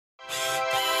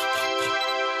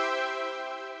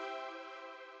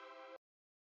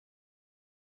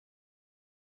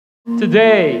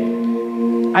Today,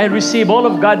 I receive all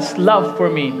of God's love for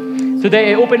me.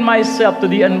 Today, I open myself to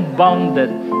the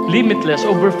unbounded, limitless,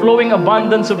 overflowing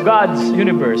abundance of God's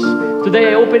universe.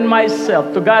 Today, I open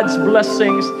myself to God's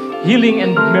blessings, healing,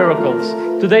 and miracles.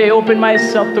 Today, I open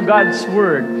myself to God's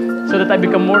word so that I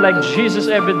become more like Jesus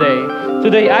every day.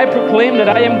 Today, I proclaim that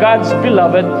I am God's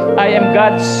beloved. I am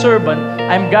God's servant.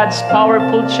 I am God's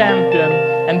powerful champion.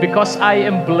 And because I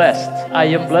am blessed, I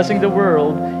am blessing the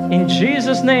world. In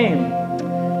Jesus' name,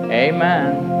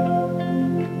 amen.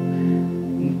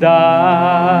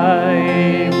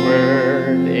 Thy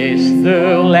word is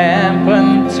the lamp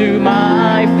unto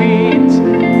my feet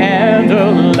and a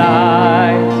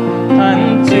light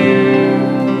unto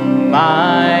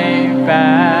my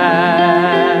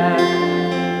path.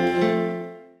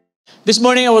 This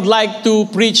morning I would like to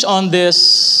preach on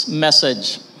this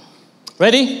message.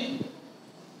 Ready?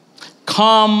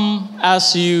 Come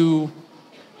as you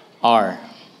are.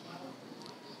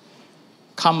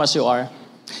 Come as you are.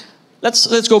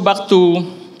 Let's go back to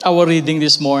our reading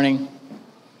this morning.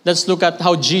 Let's look at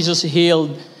how Jesus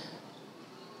healed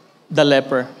the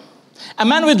leper. A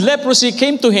man with leprosy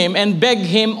came to him and begged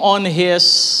him on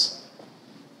his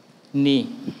knee.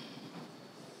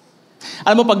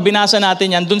 Alam mo, pag binasa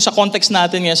natin yan, dun sa context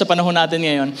natin ngayon, sa panahon natin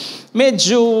ngayon,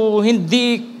 medyo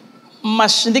hindi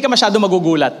ka masyado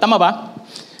magugulat. Tama ba?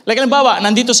 Like, halimbawa,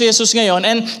 nandito si Jesus ngayon,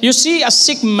 and you see a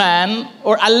sick man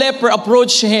or a leper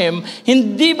approach him,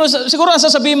 hindi ba, siguro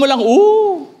sasabihin mo lang,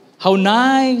 ooh, how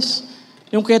nice.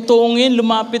 Yung ketongin,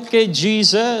 lumapit kay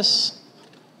Jesus.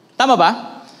 Tama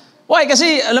ba? Why?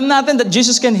 Kasi alam natin that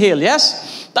Jesus can heal, yes?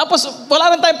 Tapos,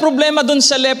 wala rin tayong problema dun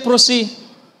sa leprosy.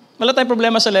 Wala tayong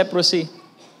problema sa leprosy.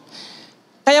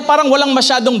 Kaya parang walang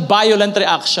masyadong violent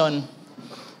reaction.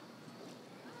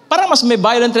 Parang mas may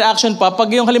violent reaction pa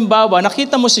pag yung halimbawa,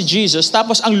 nakita mo si Jesus,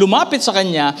 tapos ang lumapit sa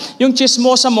kanya, yung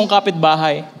chismosa mong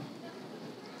kapitbahay.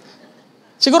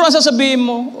 Siguro ang sasabihin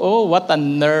mo, oh, what a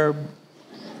nerve.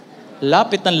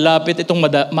 Lapit ng lapit itong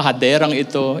mahaderang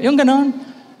ito. Yung ganon.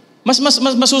 Mas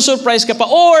masusurprise ka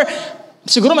pa. Or,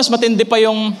 siguro mas matindi pa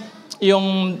yung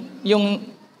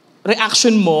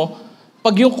reaction mo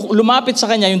pag yung lumapit sa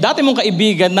kanya, yung dati mong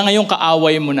kaibigan na ngayong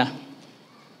kaaway mo na.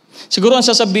 Siguro ang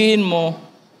sasabihin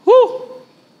mo,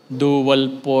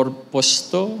 dual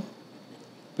purpose to.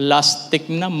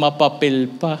 Plastic na, mapapil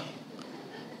pa.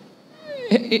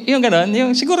 Yung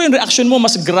gano'n, siguro yung reaction mo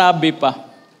mas grabe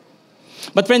pa.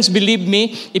 But friends, believe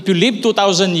me, if you live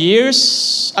 2,000 years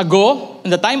ago, in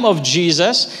the time of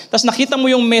Jesus, tas nakita mo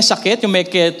yung may sakit, yung may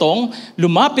ketong,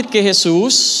 lumapit kay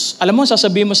Jesus, alam mo,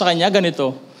 sasabihin mo sa kanya,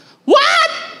 ganito,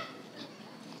 what?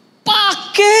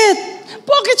 Bakit?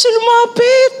 Bakit siya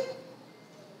lumapit?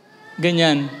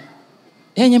 Ganyan.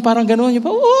 Yan, yung parang gano'n. Yung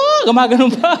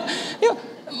gumaganon pa. Yung,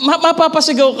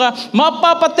 mapapasigaw ka.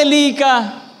 Mapapatili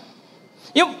ka.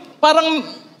 Yung parang,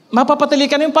 mapapatili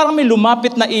ka na yung parang may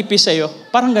lumapit na ipis sa'yo.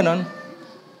 Parang gano'n.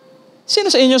 Sino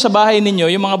sa inyo sa bahay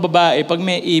ninyo, yung mga babae, pag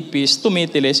may ipis,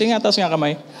 tumitili. Sige nga, taas nga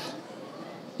kamay.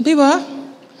 Di ba?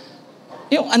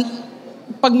 Yung,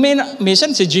 pag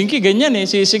minsan si Jinky, ganyan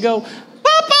sisigaw.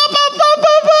 Papa!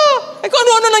 Ay,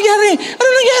 ano nangyari? Ano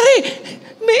nangyari?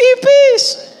 May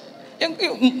ipis.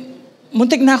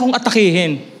 Muntik na akong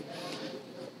atakihin.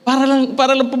 Para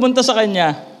lang pumunta sa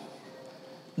kanya.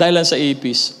 Dahil lang sa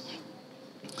ipis.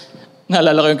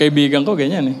 Naalala ko yung kaibigan ko,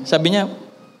 ganyan Sabi niya,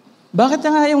 bakit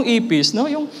na nga yung ipis, no?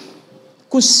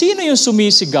 Kung sino yung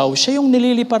sumisigaw, siya yung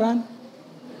nililiparan.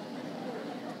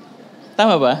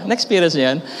 Tama ba? Na-experience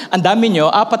niyo yan? Ang dami nyo,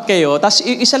 4 kayo, tapos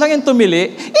isa lang yung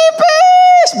tumili,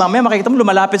 ipis! Mamaya makikita mo,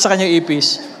 lumalapit sa kanya yung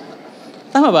ipis.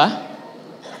 Tama ba?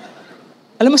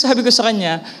 Alam mo, sabi ko sa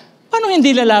kanya, paano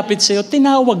hindi lalapit sa'yo?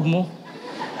 Tinawag mo.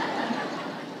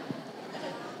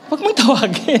 Huwag mong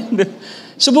tawagin.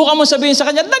 Subukan mo sabihin sa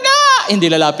kanya, daga!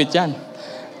 Hindi lalapit yan.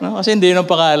 No? Kasi hindi yun ang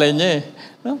pangalan niya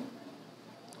No?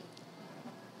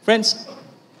 Friends,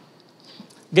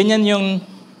 ganyan yung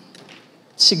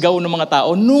sigaw ng mga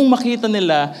tao nung makita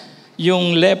nila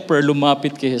yung leper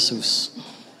lumapit kay Jesus.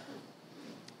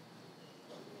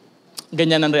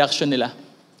 Ganyan ang reaction nila.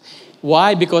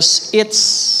 Why? Because it's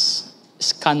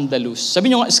scandalous. Sabi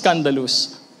niyo nga,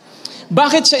 scandalous.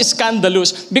 Bakit siya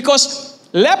scandalous? Because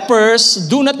lepers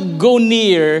do not go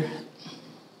near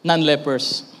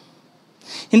non-lepers.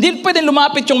 Hindi pwede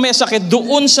lumapit yung may sakit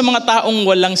doon sa mga taong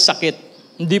walang sakit.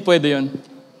 Hindi pwede yun.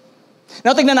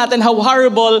 Now, tignan natin how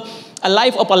horrible a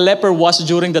life of a leper was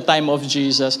during the time of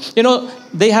Jesus. You know,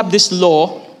 they have this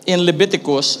law in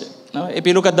Leviticus. No? If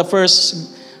you look at the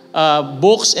first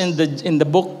books in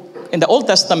the Old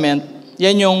Testament,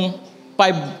 yan yung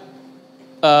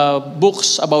 5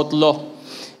 books about law.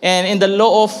 And in the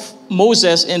law of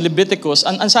Moses in Leviticus,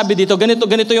 ang sabi dito,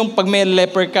 ganito yung pag may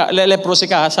leprosy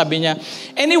ka, sabi niya,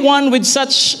 anyone with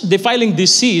such defiling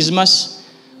disease must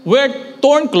wear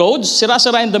torn clothes,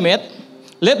 sira-sira yung damit,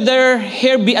 let their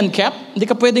hair be unkept, hindi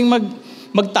ka pwedeng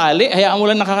magtali, hayaan mo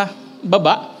lang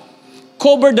nakababa,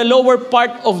 cover the lower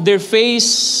part of their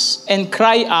face and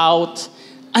cry out,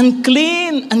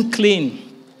 unclean, unclean.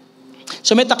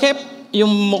 So may takip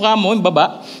yung mukha mo, yung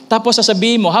baba, tapos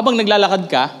sasabihin mo, habang naglalakad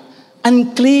ka,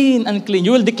 unclean, unclean.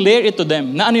 You will declare it to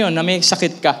them. Na ano yun? Na may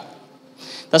sakit ka.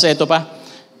 Tapos ito pa.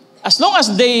 As long as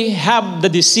they have the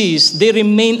disease, they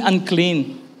remain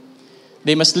unclean.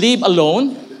 They must live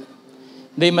alone.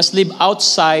 They must live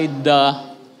outside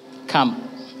the camp.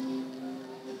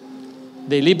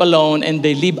 They live alone and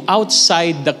they live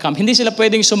outside the camp. Hindi sila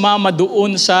pwedeng sumama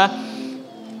doon sa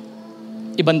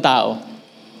ibang tao.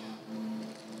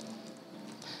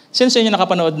 Sino sa inyo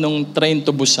nakapanood nung Train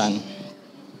to Busan?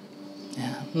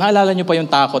 Naalala nyo pa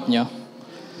yung takot nyo?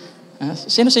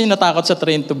 Sino sa inyo natakot sa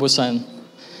Train to Busan?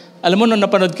 Alam mo, nung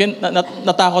napanood ko,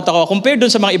 natakot ako. Compared dun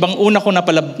sa mga ibang una ko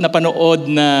napanood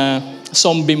na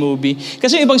zombie movie.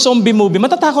 Kasi yung ibang zombie movie,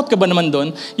 matatakot ka ba naman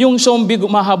dun? Yung zombie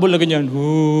gumahabol na ganyan.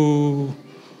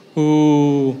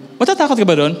 Matatakot ka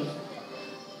ba dun?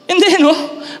 Hindi, no?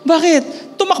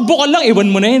 Bakit? Tumakbo ka lang,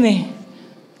 iwan mo na yun eh.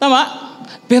 Tama?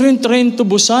 Pero yung Train to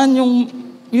Busan,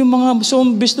 yung mga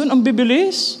zombies doon, ang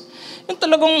bibilis. Yung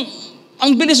talagang,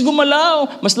 ang bilis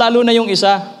gumalaw. Mas lalo na yung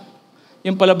isa.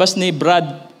 Yung palabas ni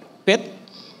Brad Pitt.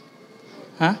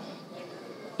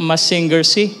 Mas Singer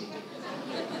C.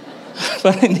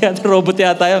 Parang hindi yata, robot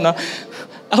yata yun, no?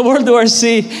 World War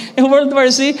C. Yung World War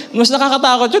C, mas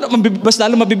nakakatakot yun. Mas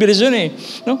lalo mabibilis yun eh.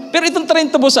 No? Pero itong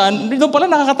Train to Busan, doon pala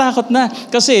nakakatakot na.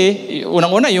 Kasi,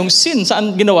 unang-una, yung scene,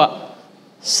 saan ginawa?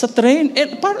 Sa train.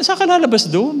 Saan ka lalabas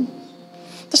doon?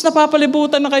 Tapos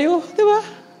napapalibutan na kayo. Di ba?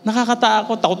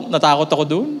 Nakakatakot. Natakot ako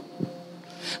doon.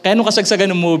 Kaya nung kasagsagan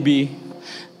ng movie,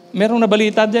 merong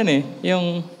nabalita dyan eh.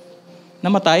 Yung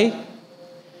namatay.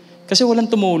 Kasi walang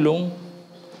tumulong.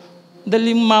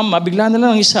 Dahil yung mama, bigla na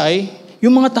lang isay,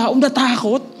 yung mga tao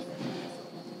natakot.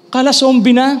 Kala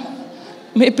zombie na.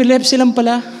 May epilepsy lang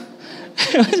pala.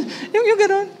 yung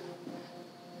gano'n.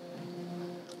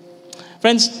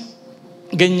 Friends,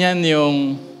 ganyan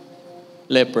yung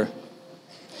leper.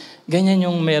 Ganyan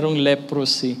yung merong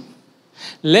leprosy.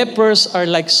 Lepers are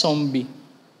like zombie.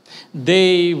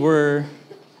 They were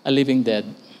a living dead.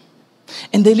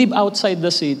 And they live outside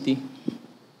the city.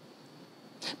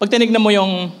 Pag tinignan mo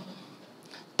yung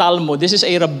Talmud, this is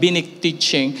a rabbinic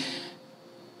teaching,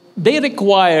 they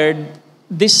required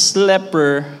this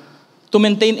leper to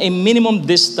maintain a minimum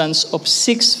distance of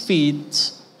 6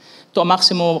 feet to a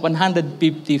maximum of 150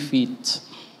 feet.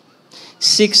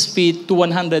 6 feet to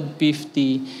 150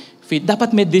 feet.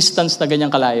 Dapat may distance na ganyang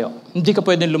kalayo. Hindi ka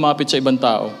pwedeng lumapit sa ibang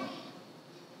tao.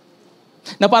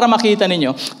 Na para makita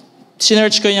ninyo,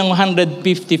 sinearch ko yung 150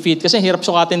 feet. Kasi hirap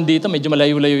sukatin dito, medyo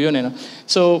malayo-layo yun. No?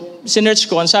 So, sinearch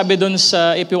ko, ang sabi dun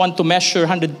sa, if you want to measure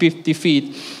 150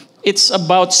 feet, it's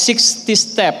about 60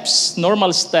 steps,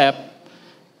 normal step,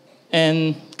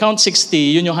 and count 60,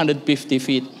 yun yung 150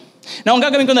 feet. Now, ang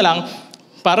gagawin ko na lang,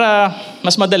 para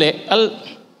mas madali,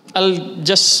 I'll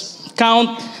just count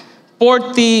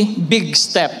 40 big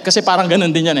step. Kasi parang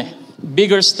ganun din yan eh.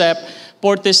 Bigger step,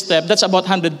 40 step, that's about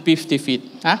 150 feet.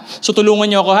 Ha? So tulungan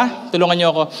niyo ako ha? Tulungan niyo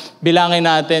ako. Bilangin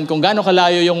natin kung gaano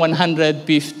kalayo yung 150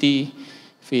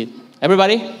 feet.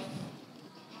 Everybody?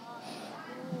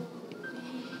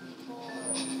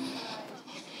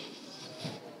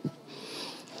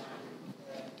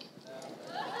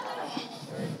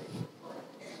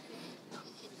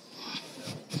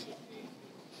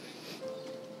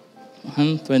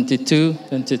 One, 22,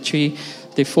 23,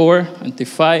 24,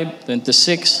 25,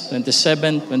 26,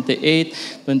 27,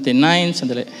 28, 29,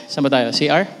 sandali. Saan ba tayo?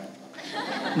 CR?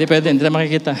 Hindi pwede, hindi tayo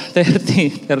makikita.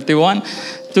 30, 31,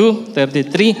 2,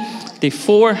 33,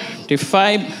 34,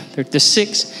 35,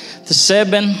 36,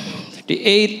 37,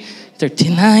 38,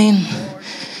 39.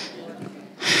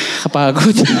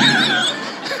 Kapagod.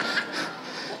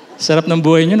 Sarap ng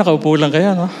buhay nyo, nakaupo lang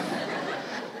kayo, no?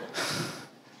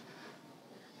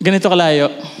 Ganito kalayo.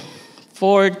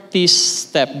 40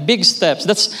 step, big steps.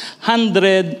 That's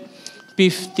 150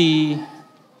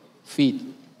 feet.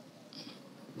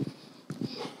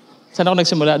 Saan ako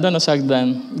nagsimula? Doon, sa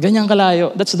hagdan. Ganyang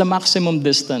kalayo. That's the maximum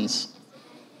distance.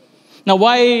 Now,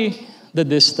 why the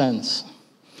distance?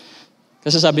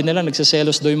 Kasi sabi nila,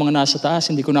 nagsiselos daw yung mga nasa taas,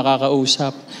 hindi ko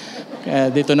nakakausap.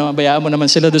 Kaya dito naman, bayaan mo naman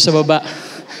sila doon sa baba.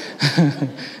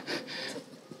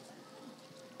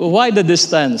 Why the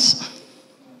distance?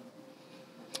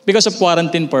 Because of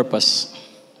quarantine purpose.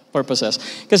 purposes.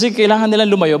 Kasi kailangan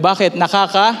nilang lumayo. Bakit?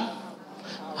 Nakakahawa.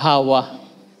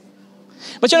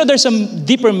 But there's some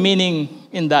deeper meaning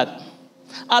in that.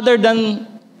 Other than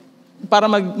para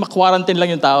mag-quarantine lang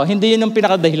yung tao, hindi yun ang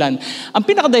pinakadahilan. Ang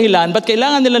pinakadahilan, ba't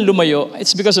kailangan nilang lumayo?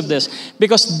 It's because of this.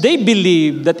 Because they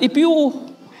believe that if you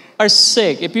are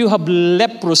sick, if you have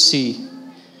leprosy,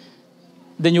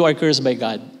 then you are cursed by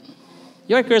God.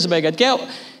 You are cursed by God. Kaya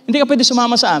hindi ka pwede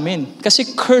sumama sa amin.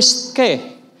 Kasi cursed ka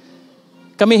eh.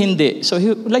 Kami hindi. So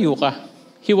layo ka.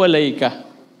 Hiwalay ka.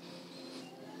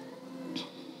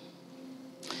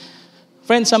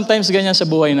 Friends, sometimes ganyan sa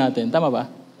buhay natin. Tama ba?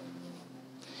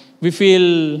 We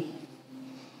feel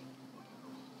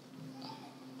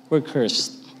we're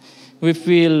cursed. We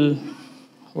feel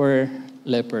we're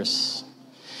lepers.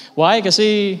 Why?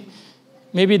 Kasi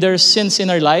maybe there's sins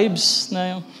in our lives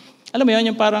na, alam mo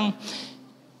yun, yung parang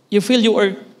you feel you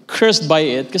are cursed by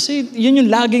it. Kasi yun yung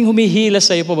laging humihila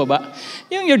sa'yo pababa.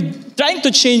 Yung you're trying to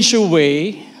change your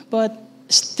way, but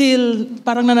still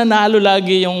parang nananalo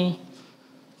lagi yung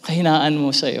kahinaan mo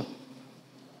sa'yo.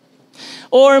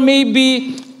 Or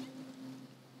maybe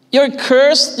you're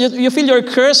cursed. You feel you're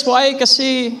cursed. Why?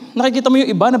 Kasi nakikita mo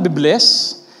yung iba na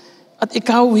bibless at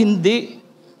ikaw hindi.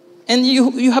 And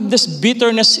you have this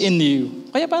bitterness in you.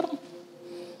 Kaya parang,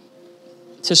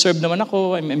 serve naman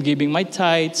ako, I'm giving my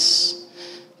tithes.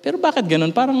 Pero bakit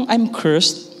ganun? Parang I'm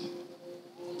cursed.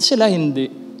 Sila hindi.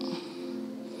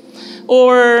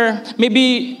 Or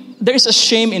maybe there's a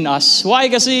shame in us.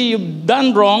 Why? Kasi you've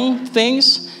done wrong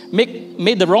things,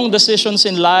 made the wrong decisions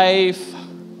in life,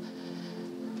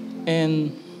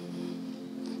 and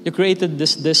you created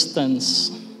this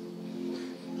distance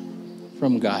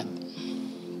from God.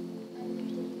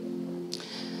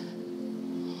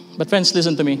 But friends,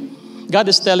 listen to me. God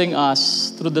is telling us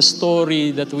through the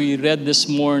story that we read this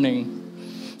morning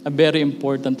a very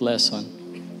important lesson.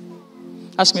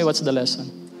 Ask me, what's the lesson?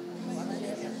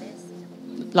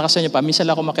 Lakasan niyo pa. Minsan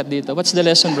lang ako makit dito. What's the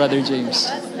lesson, Brother James?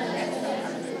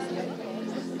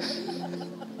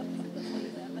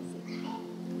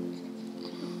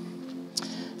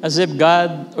 As if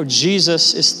God or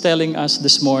Jesus is telling us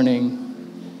this morning,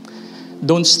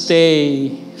 don't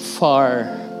stay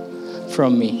far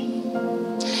from me.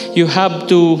 You have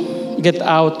to get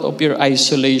out of your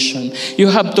isolation.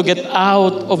 You have to get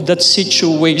out of that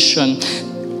situation.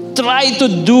 Try to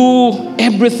do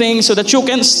everything so that you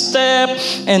can step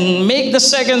and make the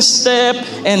second step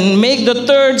and make the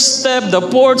third step, the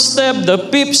fourth step, the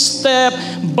fifth step,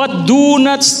 but do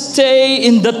not stay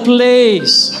in that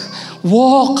place.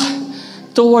 Walk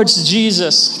towards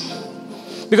Jesus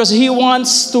because He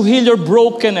wants to heal your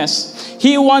brokenness.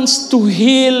 He wants to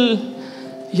heal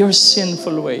your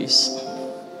sinful ways.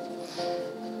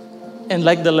 And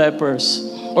like the lepers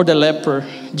or the leper,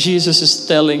 Jesus is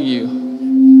telling you,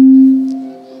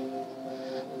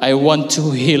 I want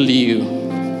to heal you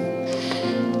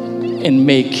and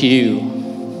make you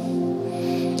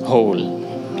whole.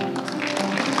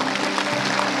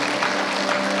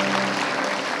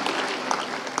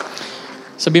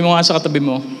 Sabi mo nga sa katabi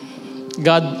mo,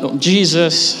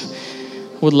 Jesus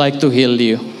would like to heal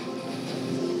you.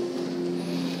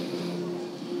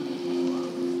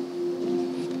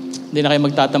 Hindi na kayo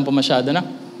magtatampo masyado na.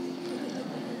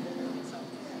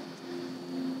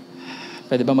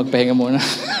 Pwede ba magpahinga muna?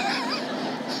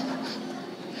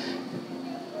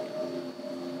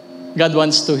 God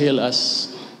wants to heal us.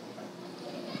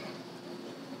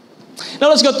 Now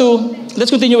let's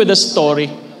continue with the story.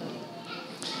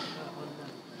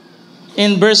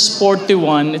 In verse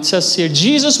 41, it says here,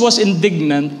 Jesus was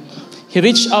indignant. He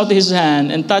reached out his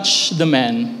hand and touched the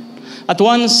man. At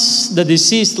once, the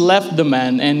disease left the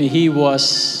man and he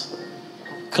was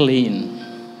clean.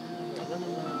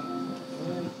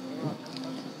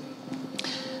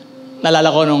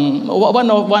 Naalala ko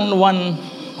nung one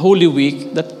Holy Week,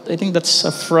 I think that's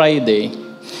a Friday,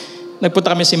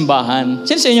 nagpunta kami simbahan.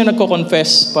 Sino sa inyo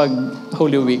nagko-confess pag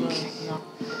Holy Week?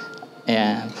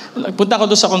 Ayan. Nagpunta ako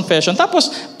doon sa confession.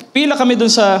 Tapos, pila kami doon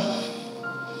sa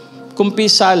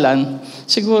kumpisalan.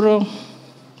 Siguro,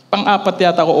 pang-apat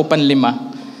yata ako o pan-5.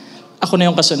 Ako na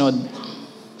yung kasunod.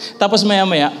 Tapos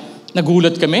maya-maya,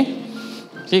 nagulat kami.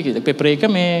 Sige, nagpe-pray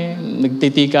kami,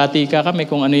 nagtitika-tika kami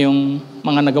kung ano yung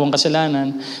mga nagawang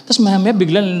kasalanan. Tapos maya-maya,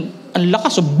 biglang ang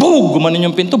lakas. So, boom!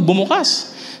 Gumanon yung pinto,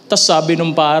 bumukas. Tapos sabi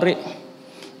nung pare,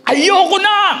 ayoko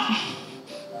na!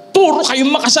 Puro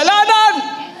kayong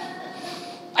makasalanan!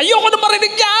 Ayoko na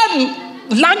marinig yan!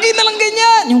 Lagi na lang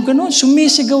ganyan! Yung ganun,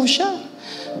 sumisigaw siya.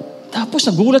 Tapos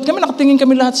nagulat kami, nakatingin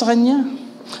kami lahat sa kanya.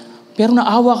 Pero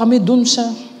naawa kami dun sa,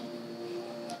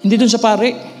 hindi dun sa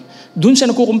pare, dun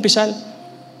sa nagkukumpisal.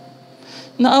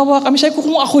 Naawa kami. Sabi ko,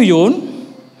 kung ako yun,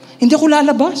 Hindi ako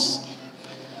lalabas.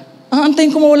 Ang antayin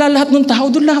ko mawala lahat ng tao,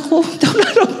 doon lang ako. Hindi ako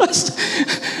lalabas.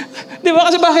 Di ba?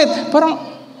 Kasi bakit? Parang,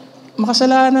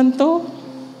 makasalanan to.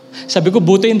 Sabi ko,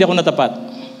 buti hindi ako natapat.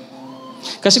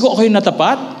 Kasi kung ako yung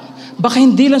natapat, baka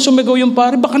hindi lang sumigaw yung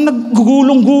pare, baka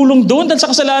naggugulong-gulong doon dahil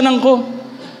sa kasalanan ko.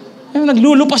 Ay,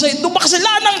 naglulupa sa ito,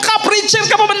 makasalanan ka, preacher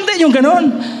ka pa man din. Yung ganon.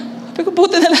 Sabi ko,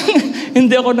 buti na lang,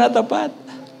 hindi ako natapat.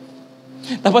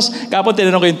 Tapos, kapon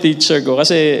tinanong ko yung teacher ko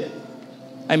kasi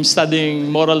I'm studying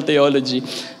moral theology.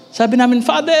 Sabi namin,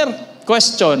 Father,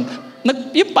 question,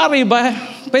 yung pare ba,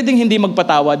 pwedeng hindi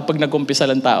magpatawad pag nagkumpisa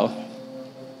ng tao?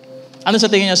 Ano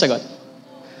sa tingin niya sagot?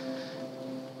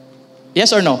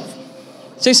 Yes or no?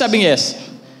 Sino sabing yes?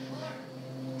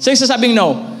 Sino sasabing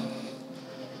no?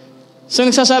 Sino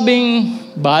nagsasabing,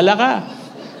 bahala ka.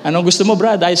 Anong gusto mo,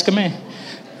 Brad? Ayos kami.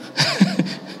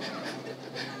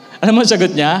 Alam mo ang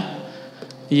sagot niya?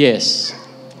 Yes.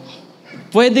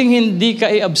 Pwedeng hindi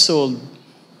ka i-absolve.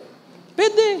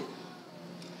 Pwede.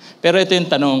 Pero ito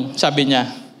yung tanong, sabi niya,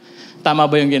 tama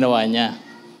ba yung ginawa niya?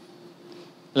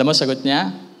 Alam mo, sagot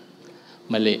niya?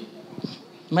 Mali.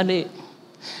 Mali.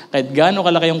 Kahit gaano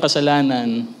kalaki yung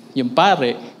kasalanan, yung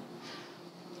pare,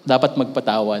 dapat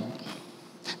magpatawad.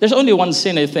 There's only one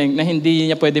sin, I think, na hindi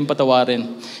niya pwedeng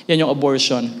patawarin. Yan yung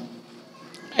abortion.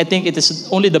 I think it is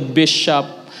only the bishop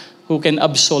who can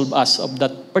absolve us of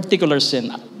that particular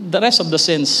sin. The rest of the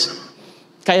sins,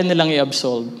 kaya nilang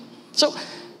i-absolve. So,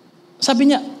 sabi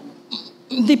niya,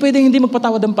 hindi pwedeng hindi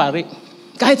magpatawad ang pare.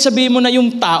 Kahit sabihin mo na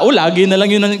yung tao, lagi na lang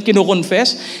yun ang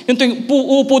kinukonfess. Yung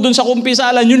upo dun sa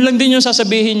kumpisalan, yun lang din yung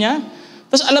sasabihin niya.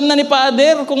 Tapos alam na ni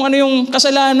Father kung ano yung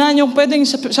kasalanan, yung pwedeng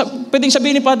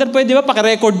sabihin ni Father, pwede ba,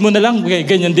 paki-record mo na lang.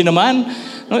 Ganyan din naman.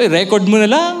 No, i-record mo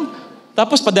na lang.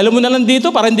 Tapos padala mo na lang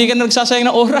dito para hindi ka na nagsasayang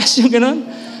ng oras. Yung gano'n.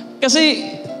 Kasi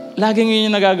laging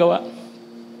yun yung nagagawa.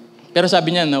 Pero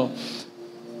sabi niya, no,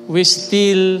 we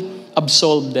still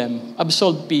absolve them.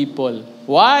 Absolve people.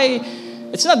 Why?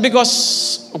 It's not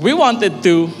because we wanted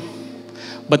to,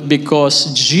 but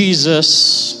because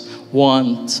Jesus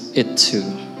wants it to.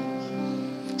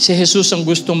 Si Jesus ang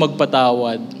gustong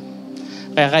magpatawad.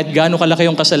 Kaya kahit gaano kalaki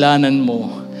yung kasalanan mo,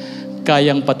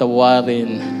 kayang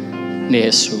patawarin ni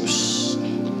Jesus.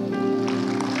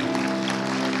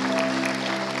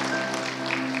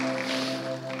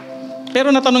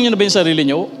 Pero natanong niyo na ba yung sarili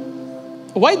niyo?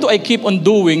 Why do I keep on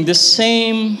doing the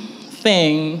same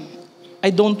thing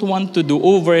I don't want to do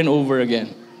over and over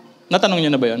again? Natanong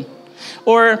niyo na ba yun?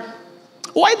 Or,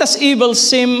 why does evil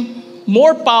seem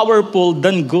more powerful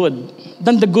than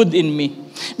the good in me?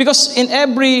 Because in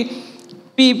every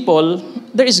people,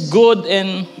 there is good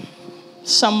and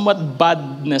somewhat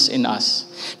badness in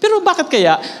us. Pero bakit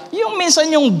kaya? Yung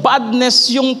minsan yung badness,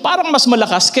 yung parang mas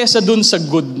malakas kesa dun sa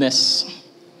goodness.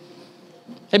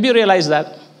 Have you realized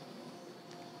that?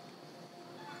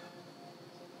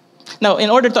 Now,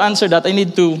 in order to answer that, I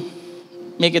need to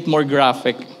make it more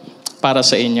graphic para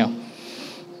sa inyo.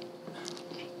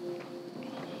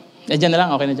 Diyan na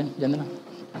lang, okay na dyan. Diyan na lang.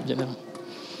 Diyan na lang.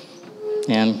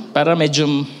 Yan. Para medyo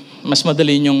mas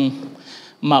madali nyong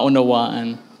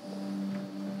maunawaan.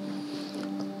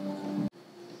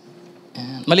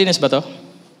 Yan. Malinis ba to?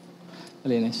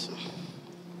 Malinis.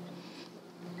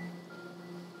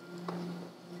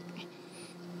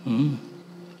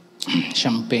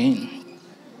 Champagne.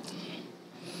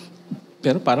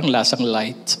 Pero parang lasang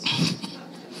light.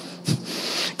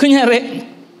 Kunyari,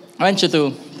 I want you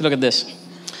to look at this.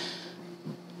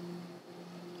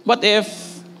 What if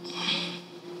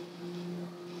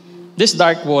this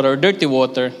dark water, dirty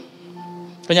water,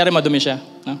 kunyari madumi siya.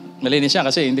 No? Malinis siya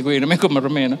kasi hindi ko inumin kung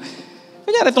marumi. No?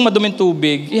 Kunyari itong maduming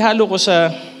tubig, ihalo ko sa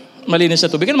malinis na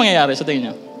tubig. Ano mangyayari sa tingin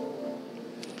niyo?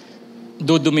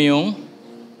 Dudumi yung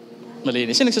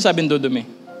malinis. Sino nagsasabing dudumi?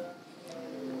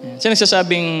 Sino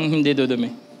nagsasabing hindi dudumi?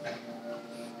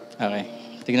 Okay.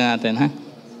 Tignan natin, ha?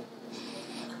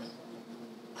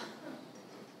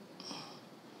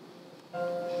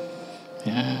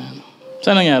 Yan.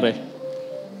 Saan nangyari?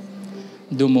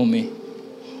 Dumumi.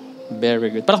 Very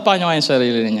good. Palakpakan nyo kayo yung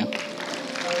sarili ninyo.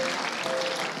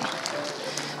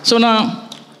 So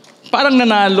parang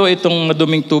nanalo itong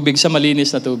maduming tubig sa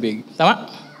malinis na tubig. Tama?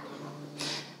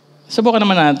 Subukan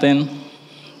naman natin.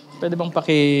 Pwede bang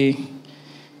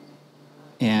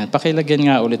pakilagyan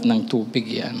nga ulit ng tubig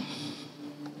yan.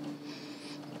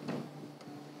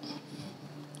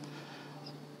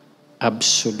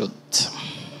 Absolute.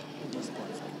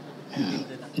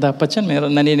 Dapat yan,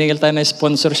 naniningil tayo na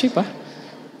sponsorship, ha?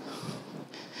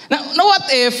 Now what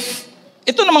if,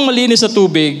 ito namang malinis na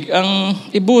tubig, ang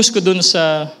ibuhos ko dun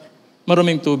sa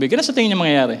maruming tubig. Ano sa tingin niyo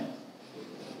mangyayari?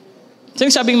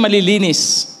 Sino sabing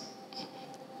malilinis?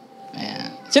 Ayan.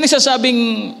 Sino nagsasabing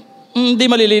hindi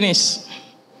malilinis?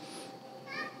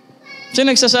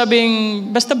 Sino nagsasabing,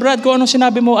 basta Brad, kung anong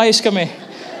sinabi mo, ayos kami.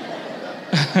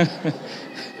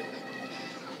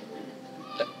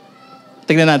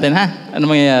 Tignan natin, ha? Ano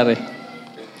mangyayari?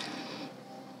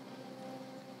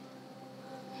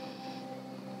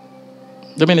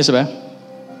 Duminis ba?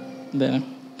 Hindi, no?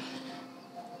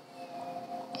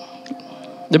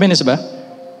 Duminis ba?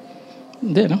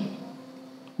 Hindi, no?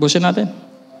 Busin natin.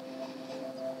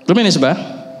 Duminis ba?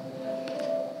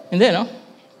 Hindi, no?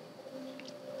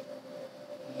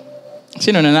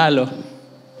 Sino nanalo?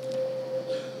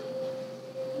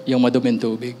 Yung maduming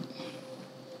tubig.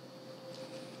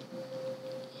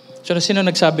 So, sino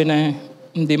nagsabi na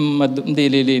hindi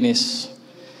lilinis?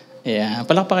 Yeah,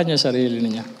 palakpakan niyo sarili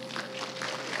niya.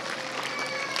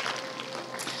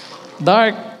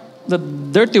 The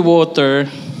dirty water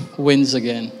wins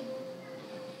again.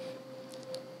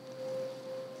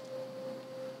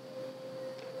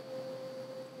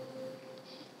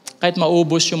 Kahit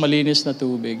maubos yung malinis na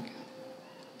tubig.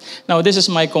 Now, this is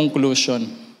my conclusion.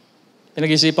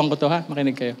 Pinag-isipan ko to, ha?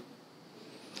 Makinig kayo.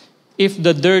 If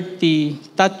the dirty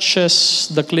touches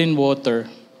the clean water,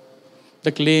 the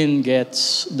clean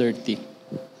gets dirty.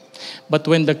 But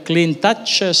when the clean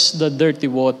touches the dirty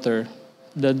water,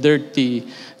 the dirty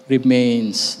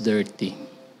remains dirty.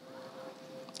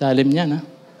 Lalim niyan, ha?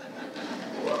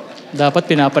 Dapat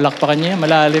pinapalakpakan niya,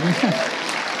 malalim yan.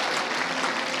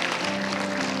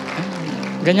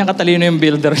 Ganyan katalino yung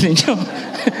builder ninyo.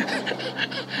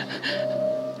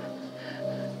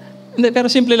 Hindi,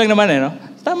 pero simple lang naman, no?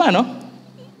 Tama, no?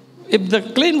 If the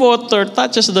clean water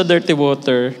touches the dirty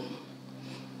water,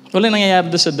 wala nangyayari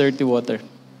doon sa dirty water.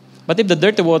 But if the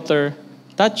dirty water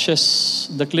touches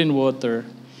the clean water,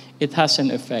 it has an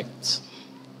effect.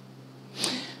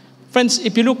 Friends,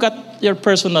 if you look at your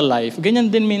personal life,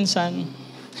 ganyan din minsan.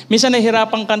 Minsan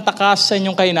nahihirapan kang takasan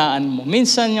yung kahinaan mo.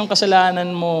 Minsan yung kasalanan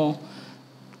mo,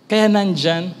 kaya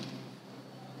nandyan.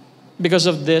 Because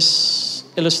of this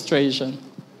illustration.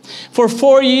 For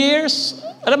 4 years,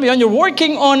 alam mo yun, you're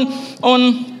working on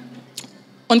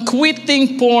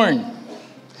quitting porn.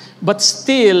 But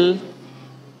still,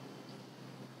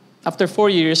 after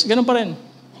 4 years, ganun pa rin.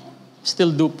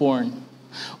 Still do porn.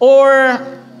 Or,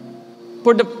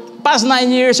 for the past 9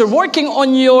 years, you're working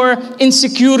on your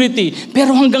insecurity.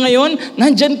 Pero hanggang ngayon,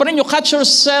 nandyan pa rin. You catch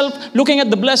yourself looking at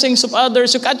the blessings of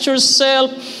others. You catch yourself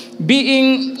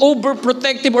being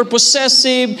overprotective or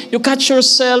possessive. You catch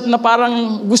yourself na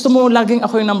parang gusto mo laging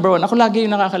ako yung number one. Ako lagi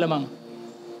yung nakakalamang.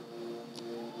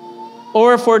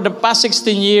 Or for the past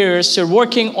 16 years, you're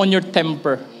working on your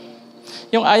temper.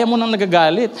 Yung ayaw mo nang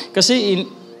nagagalit. Kasi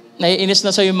naiinis na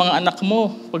sa'yo yung mga anak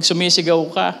mo pag sumisigaw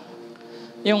ka.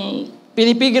 Yung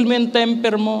pinipigil mo yung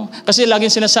temper mo. Kasi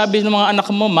laging sinasabi ng mga anak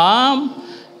mo, Mom,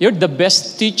 you're the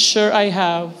best teacher I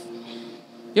have.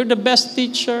 You're the best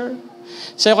teacher.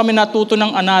 Sa'yo kami natuto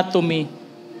ng anatomy.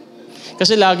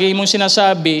 Kasi lagi mong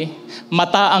sinasabi,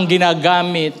 mata ang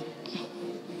ginagamit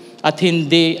at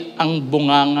hindi ang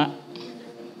bunganga.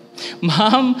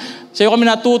 Ma'am, sa'yo kami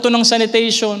natuto ng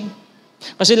sanitation.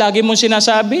 Kasi lagi mong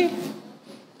sinasabi,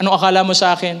 anong akala mo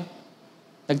sa akin?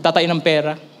 Nagtatay ng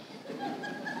pera.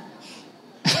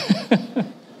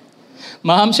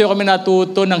 Ma'am, sa'yo kami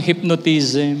natuto ng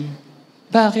hypnotism.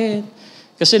 Bakit?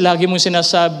 Kasi lagi mong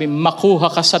sinasabi, makuha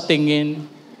ka sa tingin.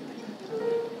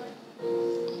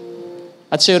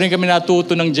 At sa'yo rin kami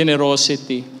natuto ng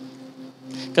generosity.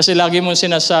 Kasi lagi mong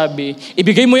sinasabi,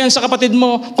 ibigay mo yan sa kapatid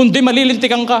mo, kundi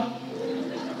malilintikan ka.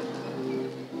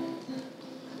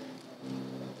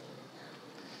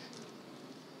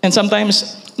 And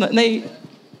sometimes,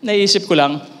 naisip ko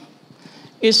lang,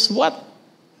 is what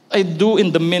I do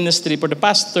in the ministry for the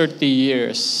past 30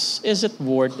 years, is it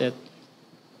worth it?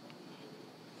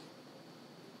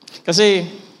 Kasi,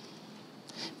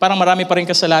 parang marami pa rin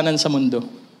kasalanan sa mundo.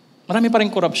 Marami pa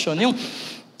rin corruption.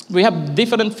 We have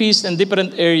different feasts in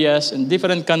different areas, in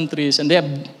different countries, and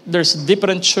there's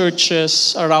different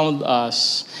churches around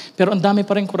us. Pero ang dami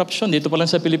pa rin corruption. Dito pa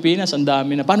lang sa Pilipinas, ang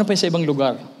dami na. Paano pa sa ibang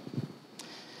lugar?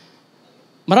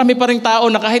 Marami pa rin tao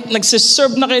na kahit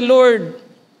nagsiserve na kay Lord,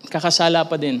 kakasala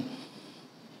pa din.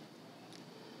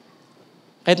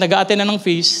 Kahit nag-a-attend na ng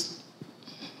feast,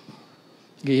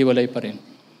 gihiwalay pa rin.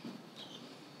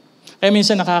 Kaya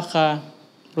minsan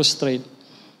nakaka-frustrate.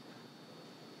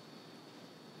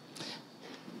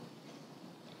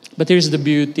 But here's the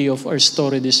beauty of our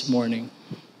story this morning.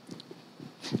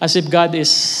 As if God is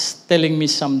telling me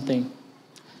something.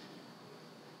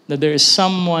 That there is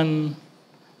someone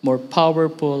more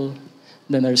powerful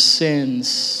than our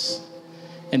sins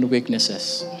and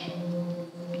weaknesses.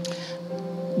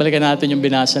 Balikan natin yung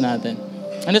binasa natin.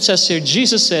 And it says here,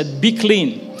 Jesus said, "Be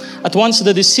clean." At once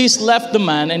the disease left the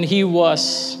man and he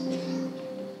was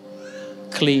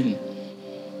clean.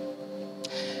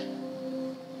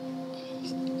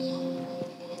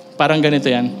 Parang ganito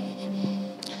yan.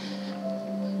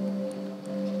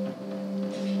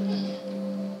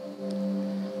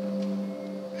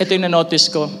 Ito yung na-notice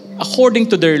ko. According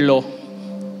to their law,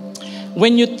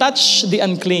 when you touch the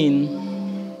unclean,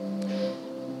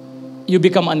 you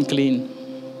become unclean.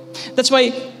 That's why,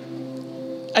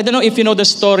 I don't know if you know the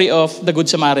story of the Good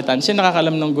Samaritan. Sino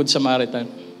nakakalam ng Good Samaritan?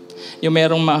 Yung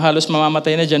merong halos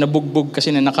mamamatay na dyan, nabugbog kasi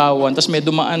nanakawan. Tapos may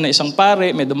dumaan na isang pare,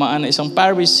 may dumaan na isang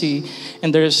Pharisee, and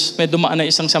may dumaan na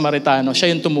isang Samaritano. Siya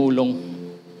yung tumulong.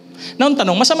 Now, ang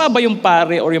tanong, masama ba yung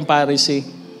pare or yung Pharisee?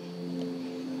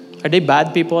 Are they bad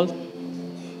people?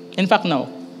 In fact, no.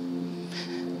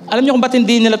 Alam niyo kung ba't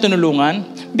hindi nila tinulungan?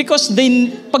 Because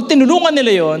pag tinulungan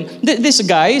nila yon, these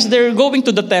guys, they're going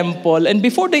to the temple, and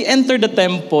before they enter the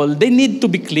temple, they need to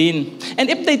be clean. And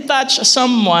if they touch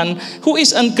someone who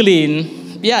is unclean,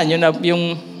 yan,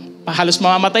 yung halos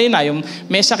mamamatay na, yung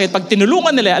may sakit, pag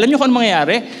tinulungan nila, alam niyo kung ano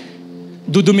mangyayari?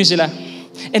 Dudumi sila.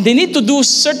 And they need to do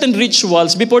certain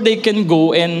rituals before they can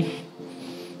go and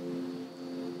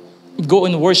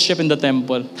worship in the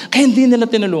temple. Kaya hindi nila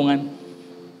tinulungan.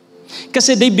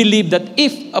 Kasi they believe that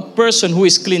if a person who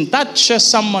is clean touches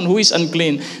someone who is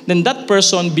unclean, then that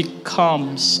person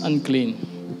becomes unclean.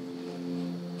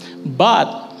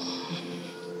 But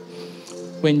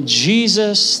when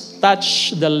Jesus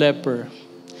touched the leper,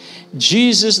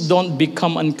 Jesus don't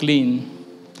become unclean.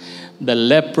 The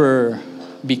leper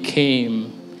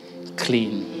became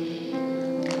clean.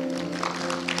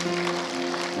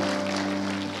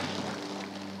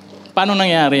 Paano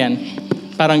nangyari yan?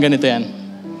 Parang ganito yan.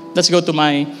 Let's go to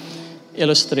my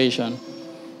illustration.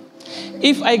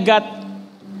 If I got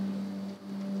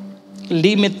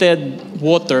limited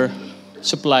water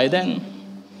supply, then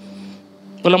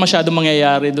wala masyadong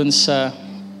mangyayari dun sa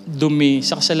dumi,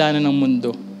 sa kasalanan ng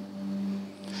mundo.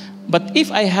 But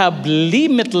if I have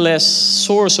limitless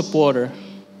source of water,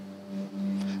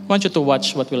 I want you to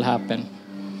watch what will happen.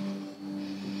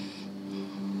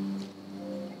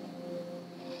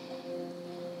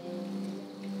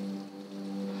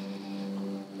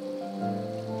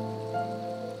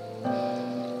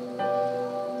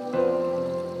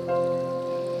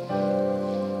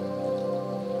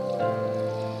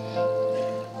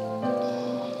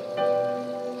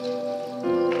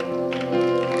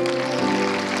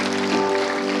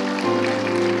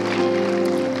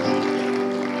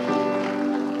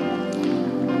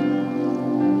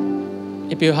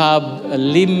 If you have a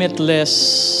limitless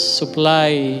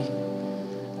supply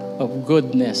of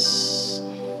goodness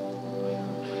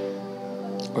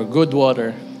or good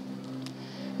water,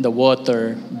 the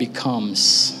water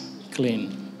becomes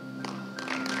clean.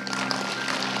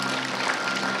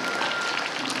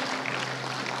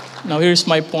 Now here's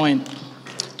my point.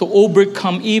 To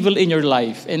overcome evil in your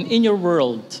life and in your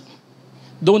world,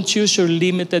 don't use your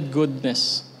limited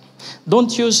goodness. Don't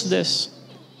use this.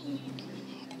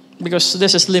 Because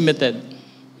this is limited.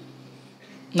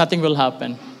 Nothing will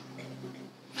happen.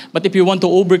 But if you want to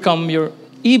overcome your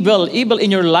evil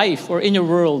in your life or in your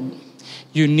world,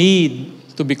 you need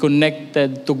to be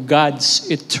connected to God's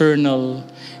eternal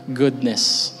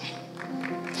goodness.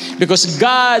 Because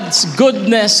God's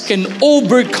goodness can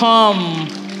overcome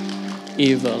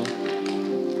evil.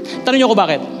 Tanong niyo ko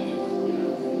bakit?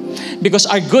 Because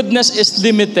our goodness is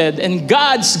limited and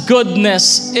God's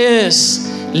goodness is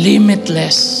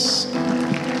limitless.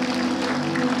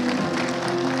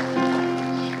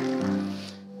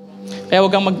 Kaya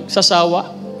huwag kang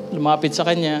magsasawa, lumapit sa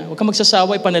Kanya. Huwag kang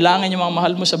magsasawa, ipanalangin yung mga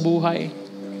mahal mo sa buhay.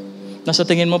 Nasa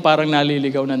tingin mo parang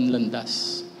naliligaw ng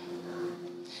landas.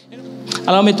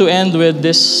 Allow me to end with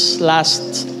this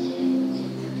last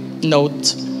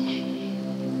note.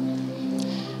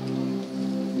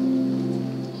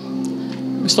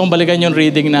 Gusto kong balikan yung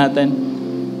reading natin.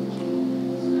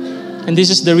 And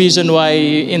this is the reason why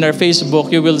in our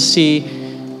Facebook you will see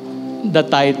the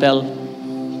title.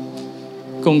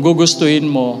 Kung gugustuhin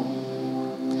mo,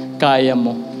 kaya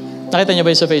mo. Nakita niyo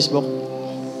ba yun sa Facebook?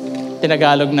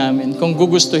 Tinagalog namin. Kung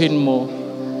gugustuhin mo,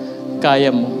 kaya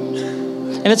mo.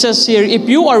 And it says here, if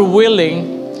you are willing,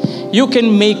 you can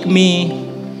make me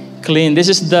clean. This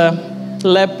is the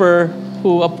leper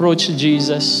who approached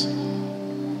Jesus.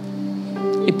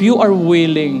 If you are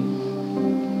willing,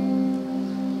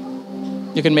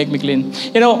 you can make me clean.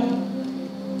 You know,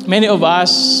 many of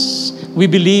us, we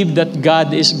believe that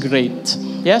God is great.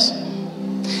 Yes?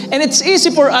 And it's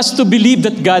easy for us to believe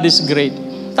that God is great.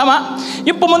 Tama?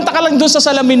 Yung pumunta ka lang doon sa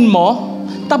salamin mo,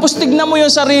 tapos tignan mo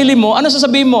yung sarili mo, ano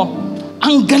sasabihin mo?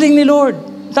 Ang galing ni Lord.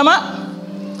 Tama?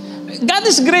 God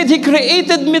is great. He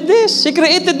created me this. He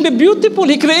created me beautiful.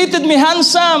 He created me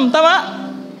handsome. Tama?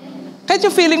 Kahit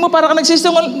yung feeling mo parang ka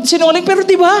nagsisinungaling, pero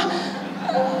di ba?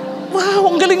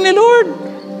 Wow, ang galing ni Lord.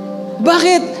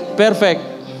 Bakit? Perfect.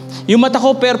 Yung mata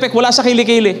ko perfect, wala sa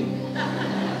kilikili.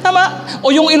 Tama? O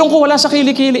yung ilong ko wala sa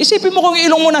kilikili. Isipin mo kung yung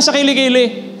ilong mo nasa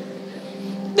kilikili.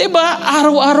 Di ba?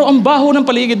 Araw-araw ang baho ng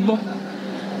paligid mo.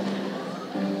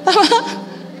 Tama?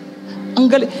 Ang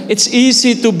galing. It's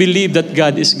easy to believe that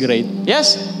God is great.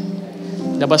 Yes?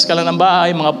 Labas ka lang ng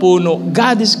bahay, mga puno.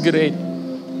 God is great.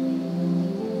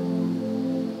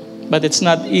 But it's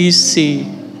not easy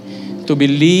to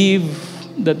believe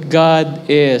that God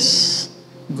is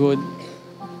good.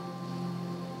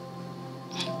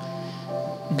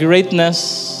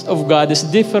 Greatness of God is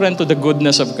different to the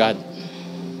goodness of God.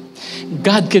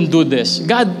 God can do this.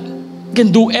 God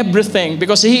can do everything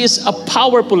because He is a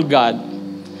powerful God.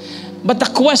 But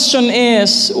the question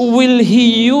is, will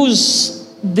He use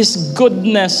this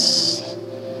goodness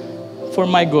for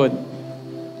my good?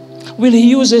 Will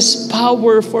He use His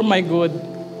power for my good?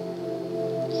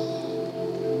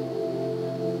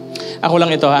 Ako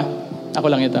lang ito, ha? Ako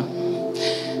lang ito.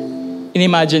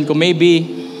 Inimagine ko, maybe,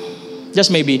 just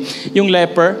maybe, yung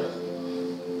leper,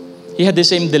 he had the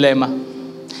same dilemma.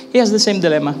 He has the same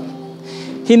dilemma.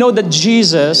 He know that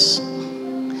Jesus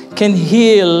can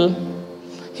heal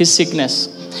his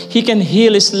sickness. He can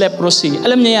heal his leprosy.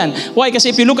 Alam niya yan. Why?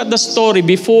 Kasi if you look at the story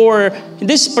before,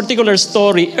 this particular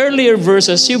story, earlier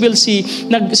verses, you will see,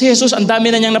 si Jesus, ang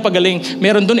dami na niyang napagaling.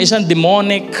 Meron dun isang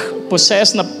demonic,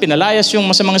 possessed na pinalayas yung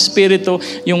masamang spirito,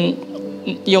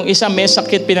 yung isa may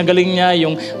sakit, pinagaling niya,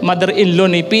 yung mother-in-law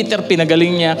ni Peter,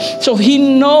 pinagaling niya. So he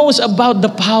knows about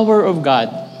the power of God.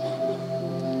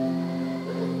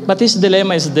 But his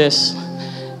dilemma is this: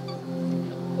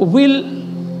 will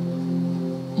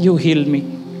you heal me?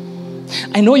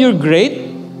 I know you're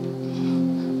great,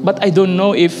 but I don't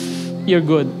know if you're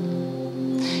good.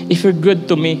 If you're good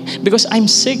to me. Because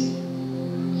I'm sick.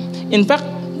 In fact,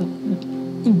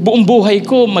 buong buhay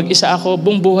ko, mag-isa ako.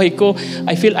 Buong buhay ko,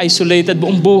 I feel isolated.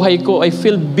 Buong buhay ko, I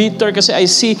feel bitter kasi I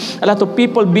see a lot of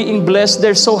people being blessed.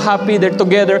 They're so happy, they're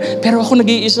together. Pero ako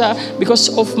nag-iisa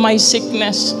because of my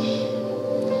sickness.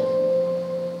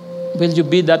 Will you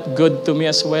be that good to me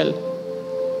as well?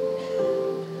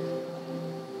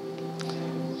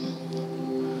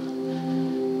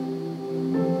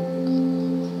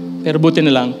 Pero buti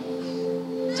na lang.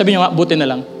 Sabi niyo nga, buti na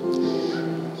lang.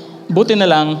 Buti na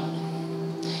lang,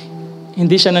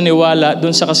 hindi siya naniwala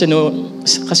doon sa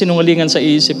kasinungalingan sa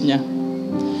isip niya.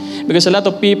 Because a lot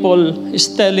of people is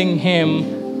telling him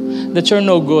that you're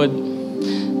no good.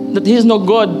 That he's no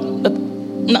good. That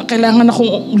na kailangan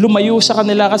akong lumayo sa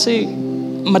kanila kasi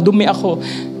madumi ako.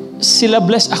 Sila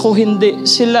blessed, ako hindi.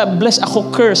 Sila blessed, ako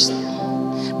cursed.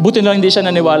 Buti na lang hindi siya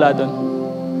naniwala doon.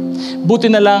 Buti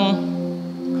na lang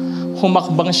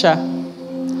humakbang siya.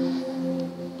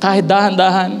 Kahit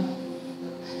dahan-dahan.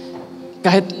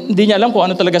 Kahit hindi niya alam kung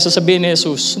ano talaga sasabihin ni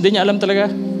Jesus. Hindi niya alam talaga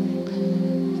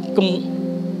kung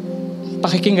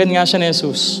pakikinggan nga siya ni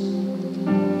Jesus.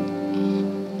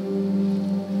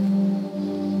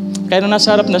 Kaya nung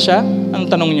nasa harap na siya, ang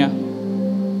tanong niya,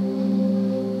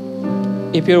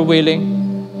 if you're willing,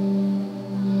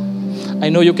 I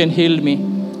know you can heal me,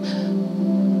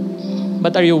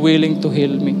 but are you willing to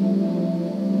heal me?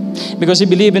 Because he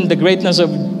believed in the greatness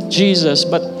of Jesus,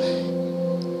 but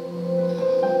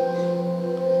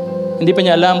hindi pa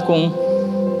niya alam kung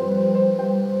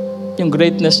yung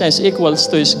greatness niya is equals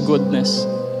to His goodness.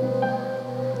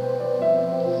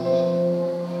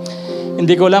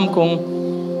 Hindi ko alam kung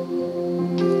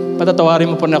patatawarin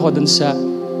mo pa na ako dun sa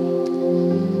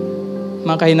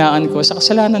mga kahinaan ko, sa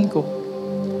kasalanan ko,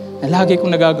 na lagi kong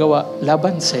nagagawa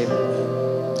laban sa iyo.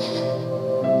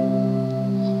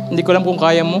 Hindi ko alam kung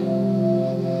kaya mo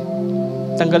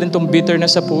tanggalin tong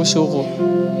bitterness sa puso ko.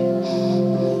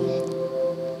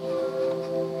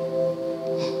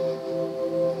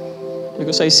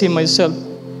 Because I see myself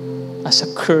as a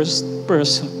cursed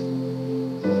person.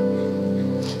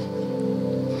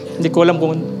 Hindi ko alam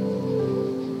kung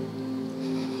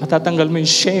matatanggal mo yung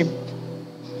shame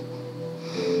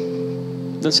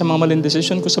dahil sa mga maling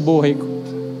decision ko sa buhay ko.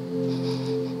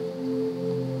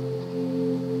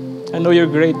 I know you're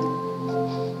great.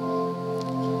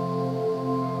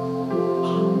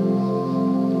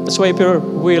 That's why if you're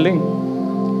willing,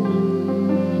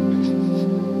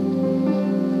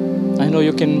 I know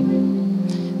you can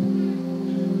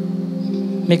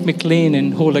make me clean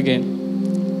and whole again.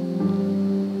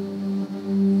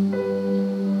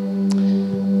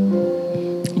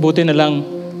 Buti na lang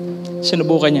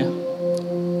sinubukan niya.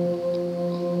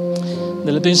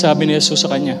 Dahil ito yung sabi ni Jesus sa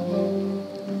kanya.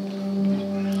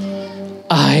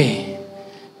 I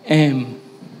am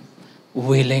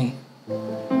willing.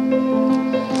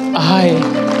 I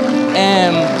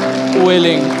am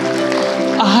willing.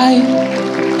 I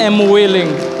am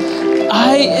willing.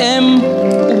 I am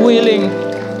willing.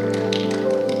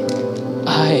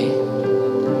 I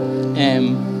am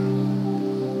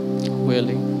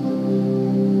willing.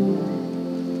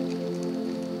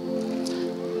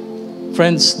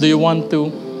 Friends, do you want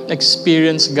to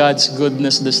experience God's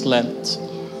goodness this Lent?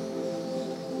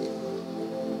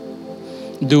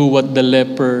 Do what the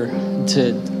leper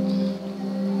did.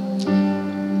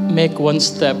 Make one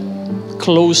step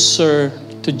closer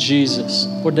to Jesus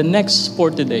for the next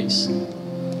 40 days.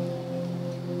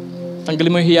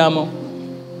 Tanggalin mo yung hiya mo.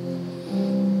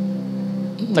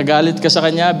 Nagalit ka sa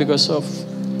Kanya because of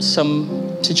some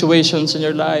situations in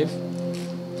your life.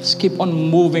 Just keep on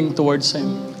moving towards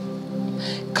Him.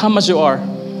 Come as you are.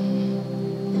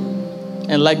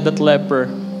 And like that leper,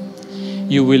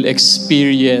 you will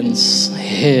experience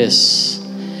His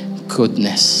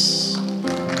goodness.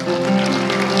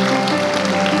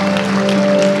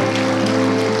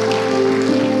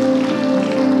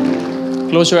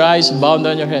 Close your eyes, bow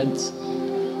down your heads.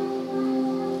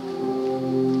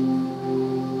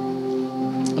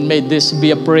 And may this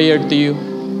be a prayer to you.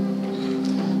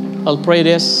 I'll pray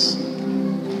this.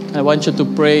 I want you to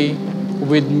pray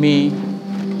with me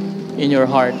in your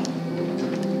heart.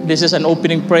 This is an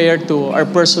opening prayer to our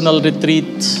personal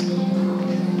retreat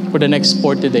for the next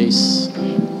 40 days.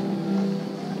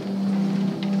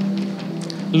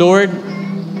 Lord,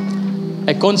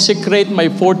 I consecrate my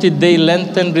 40-day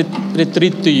Lenten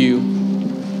retreat to you.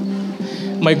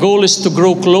 My goal is to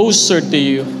grow closer to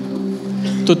you,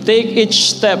 to take each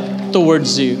step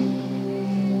towards you.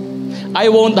 I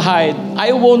won't hide.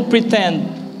 I won't pretend.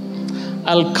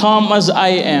 I'll come as I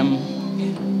am.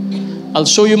 I'll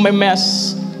show you my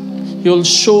mess. You'll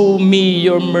show me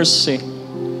your mercy.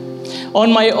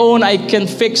 On my own, I can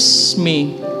fix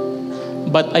me,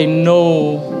 but I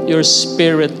know your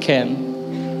Spirit can.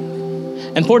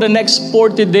 And for the next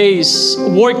 40 days,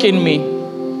 work in me.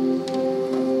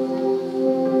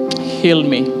 Heal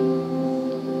me.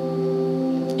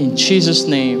 In Jesus'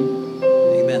 name.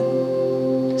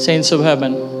 Amen. Saints of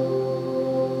heaven,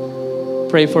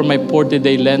 pray for my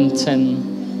 40-day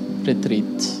Lenten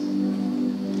retreat.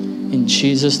 In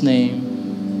Jesus' name,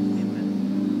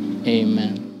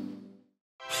 amen.